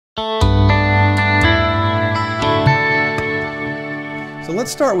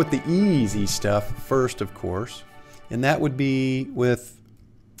let's start with the easy stuff first, of course, and that would be with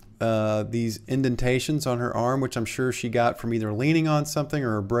these indentations on her arm, which I'm sure she got from either leaning on something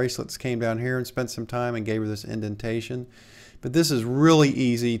or her bracelets came down here and spent some time and gave her this indentation. But this is really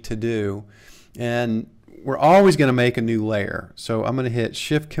easy to do, and we're always going to make a new layer. So I'm going to hit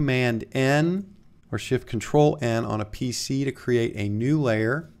Shift Command N or Shift Control N on a PC to create a new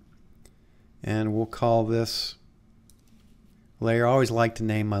layer, and we'll call this layer. I always like to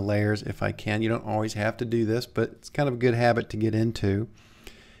name my layers if I can. You don't always have to do this, but it's kind of a good habit to get into.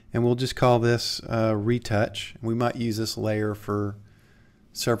 And we'll just call this Retouch. We might use this layer for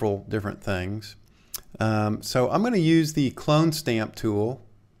several different things. So I'm going to use the clone stamp tool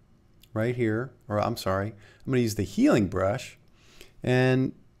right here, or I'm sorry, I'm going to use the healing brush,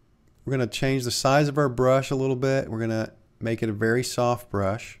 and we're going to change the size of our brush a little bit. We're going to make it a very soft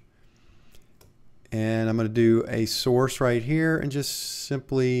brush, and I'm going to do a source right here and just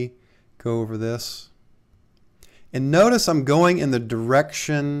simply go over this. And notice I'm going in the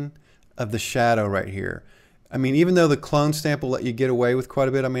direction of the shadow right here. I mean, even though the clone stamp will let you get away with quite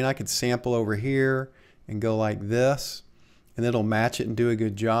a bit, I mean, I could sample over here and go like this, and it'll match it and do a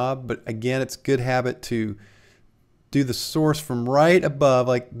good job. But again, it's a good habit to do the source from right above,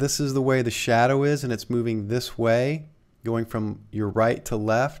 like this is the way the shadow is, and it's moving this way, going from your right to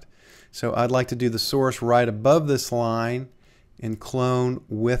left. So I'd like to do the source right above this line and clone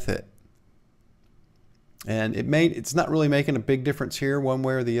with it. And it's not really making a big difference here one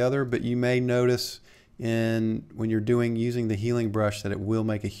way or the other, but you may notice when you're using the healing brush that it will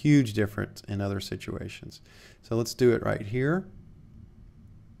make a huge difference in other situations. So let's do it right here.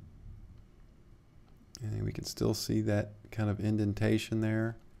 And we can still see that kind of indentation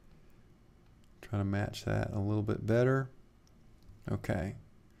there. Try to match that a little bit better. Okay,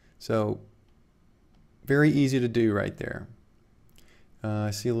 so very easy to do right there.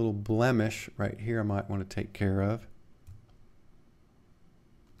 I see a little blemish right here I might want to take care of.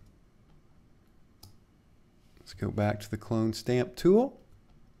 Let's go back to the clone stamp tool.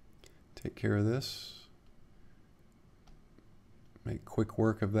 Take care of this. Make quick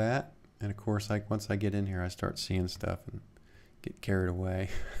work of that. And of course, once I get in here, I start seeing stuff and get carried away.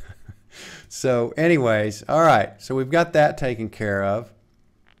 So anyways, all right. So we've got that taken care of.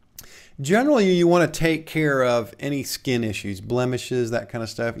 Generally, you want to take care of any skin issues, blemishes, that kind of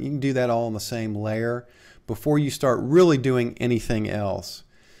stuff. You can do that all in the same layer before you start really doing anything else.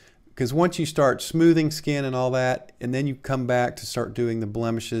 Because once you start smoothing skin and all that, and then you come back to start doing the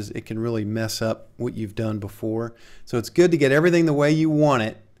blemishes, it can really mess up what you've done before. So it's good to get everything the way you want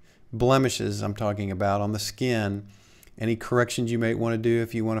it. Blemishes I'm talking about on the skin. Any corrections you may want to do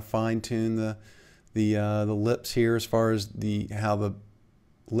if you want to fine tune the lips here as far as how the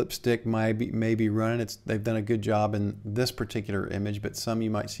lipstick may be running. They've done a good job in this particular image, but some you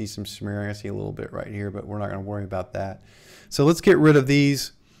might see some smearing. I see a little bit right here, but we're not going to worry about that. So let's get rid of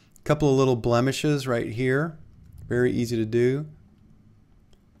these couple of little blemishes right here. Very easy to do.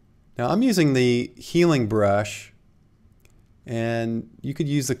 Now I'm using the healing brush, and you could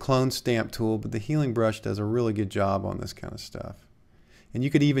use the clone stamp tool, but the healing brush does a really good job on this kind of stuff. And you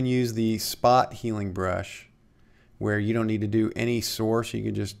could even use the spot healing brush, where you don't need to do any source. You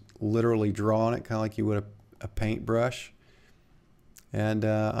can just literally draw on it, kind of like you would a paintbrush. And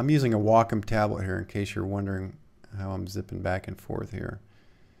I'm using a Wacom tablet here in case you're wondering how I'm zipping back and forth here.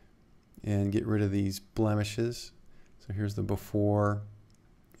 And get rid of these blemishes. So here's the before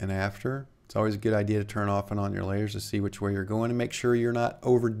and after. It's always a good idea to turn off and on your layers to see which way you're going and make sure you're not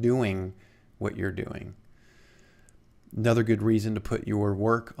overdoing what you're doing. Another good reason to put your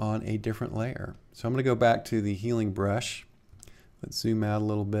work on a different layer. So I'm going to go back to the healing brush. Let's zoom out a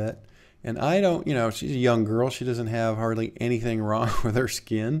little bit. And I don't, she's a young girl. She doesn't have hardly anything wrong with her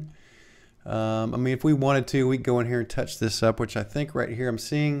skin. I mean, if we wanted to, we could go in here and touch this up, which I think right here I'm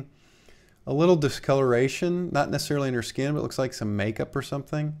seeing a little discoloration, not necessarily in her skin, but it looks like some makeup or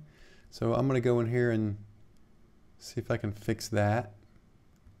something. So I'm going to go in here and see if I can fix that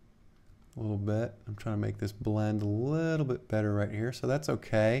a little bit. I'm trying to make this blend a little bit better right here, so that's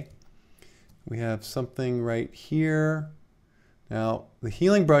okay. We have something right here. Now the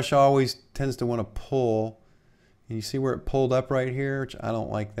healing brush always tends to want to pull, and you see where it pulled up right here, which I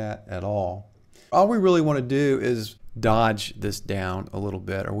don't like that at all. All we really want to do is dodge this down a little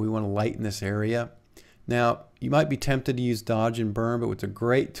bit, or we want to lighten this area. Now you might be tempted to use dodge and burn, but what's a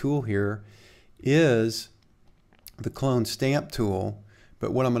great tool here is the clone stamp tool.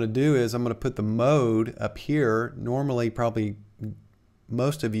 But what I'm going to do is I'm going to put the mode up here. Normally, probably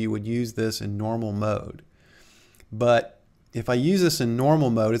most of you would use this in normal mode. But if I use this in normal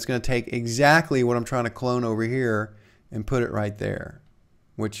mode, it's going to take exactly what I'm trying to clone over here and put it right there.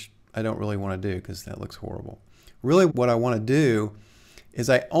 which I don't really want to do because that looks horrible. Really what I want to do is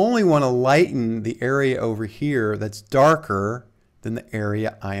I only want to lighten the area over here that's darker than the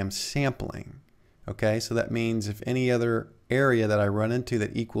area I am sampling. Okay, so that means if any other area that I run into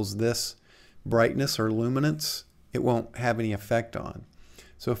that equals this brightness or luminance, it won't have any effect on.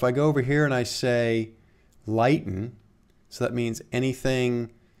 So if I go over here and I say lighten, so that means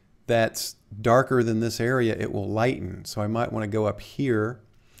anything that's darker than this area, it will lighten. So I might want to go up here.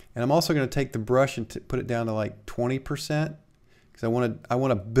 And I'm also going to take the brush and put it down to like 20%, because I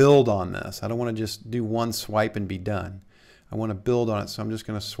want to build on this. I don't want to just do one swipe and be done. I want to build on it. So I'm just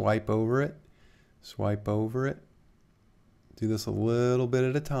going to swipe over it, do this a little bit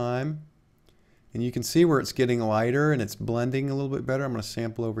at a time. And you can see where it's getting lighter and it's blending a little bit better. I'm going to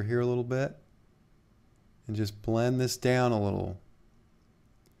sample over here a little bit and just blend this down a little.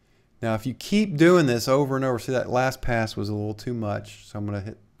 Now if you keep doing this over and over, see that last pass was a little too much, so I'm going to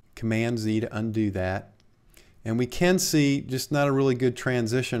hit Command Z to undo that. And we can see just not a really good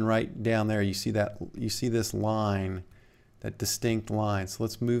transition right down there. You see that, you see this line, that distinct line. So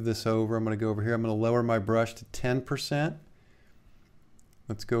let's move this over. I'm going to go over here. I'm going to lower my brush to 10%.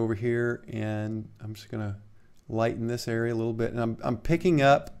 Let's go over here and I'm just going to lighten this area a little bit. And I'm picking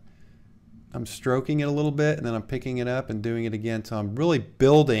up, I'm stroking it a little bit, and then I'm picking it up and doing it again. So I'm really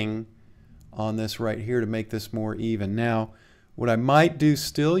building on this right here to make this more even. Now, what I might do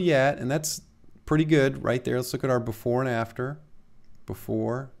still yet, and that's pretty good right there. Let's look at our before and after.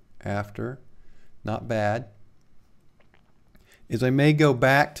 Before, after, not bad. Is I may go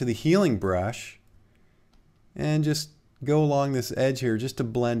back to the healing brush and just go along this edge here just to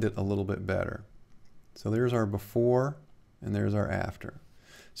blend it a little bit better. So there's our before and there's our after.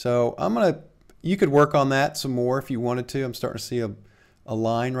 So you could work on that some more if you wanted to. I'm starting to see a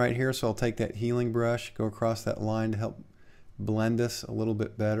line right here, so I'll take that healing brush, go across that line to help blend this a little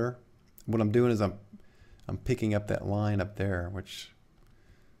bit better. What I'm doing is I'm picking up that line up there, which,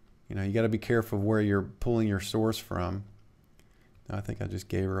 you know, you got to be careful of where you're pulling your source from. Now, I think I just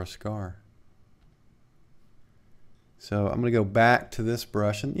gave her a scar. So I'm going to go back to this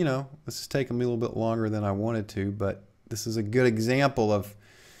brush, and you know, this is taking me a little bit longer than I wanted to, but this is a good example of,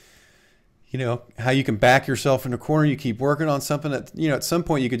 you know, how you can back yourself in a corner. You keep working on something that, you know, at some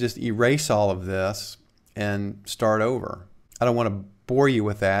point you could just erase all of this and start over. I don't want to bore you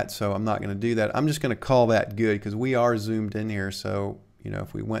with that, so I'm not going to do that. I'm just going to call that good because we are zoomed in here. So, you know,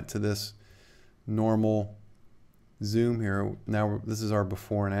 if we went to this normal zoom here, now this is our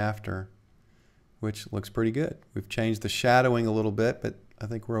before and after, which looks pretty good. We've changed the shadowing a little bit, but I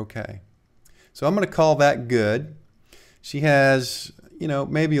think we're okay. So I'm going to call that good. She has, you know,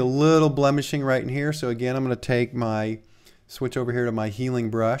 maybe a little blemishing right in here. So again, I'm going to switch over here to my healing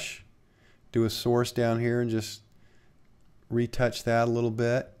brush, do a source down here and just retouch that a little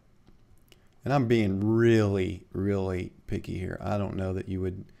bit. And I'm being really, really picky here. I don't know that you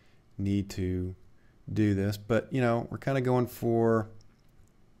would need to do this, but you know, we're kind of going for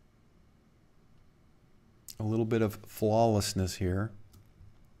a little bit of flawlessness here.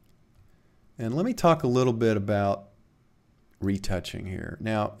 And let me talk a little bit about retouching here.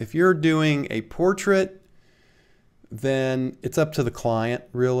 Now, if you're doing a portrait, then it's up to the client,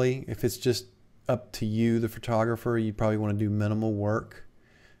 really. If it's just up to you, the photographer, you probably want to do minimal work.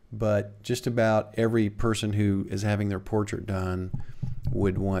 But just about every person who is having their portrait done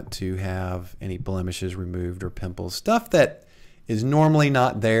would want to have any blemishes removed or pimples. Stuff that is normally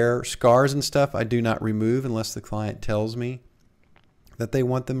not there, scars and stuff, I do not remove unless the client tells me that they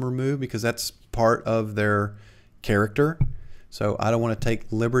want them removed, because that's part of their character. So I don't want to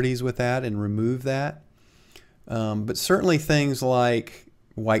take liberties with that and remove that. But certainly things like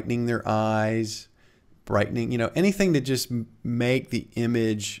whitening their eyes, brightening, you know, anything to just make the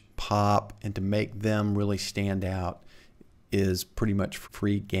image pop and to make them really stand out is pretty much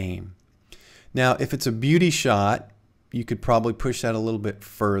free game. Now, if it's a beauty shot, you could probably push that a little bit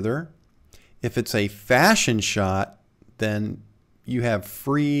further. If it's a fashion shot, then you have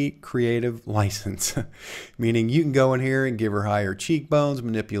free creative license, meaning you can go in here and give her higher cheekbones,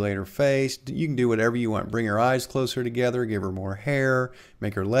 manipulate her face. You can do whatever you want. Bring her eyes closer together, give her more hair,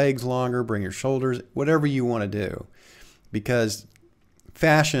 make her legs longer, bring her shoulders, whatever you want to do. Because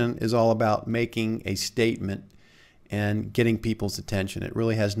fashion is all about making a statement and getting people's attention. It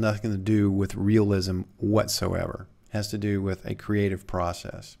really has nothing to do with realism whatsoever. It has to do with a creative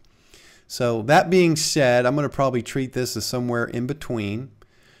process. So that being said, I'm going to probably treat this as somewhere in between,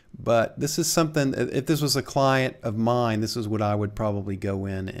 but this is something, if this was a client of mine, this is what I would probably go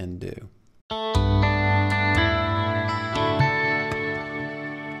in and do.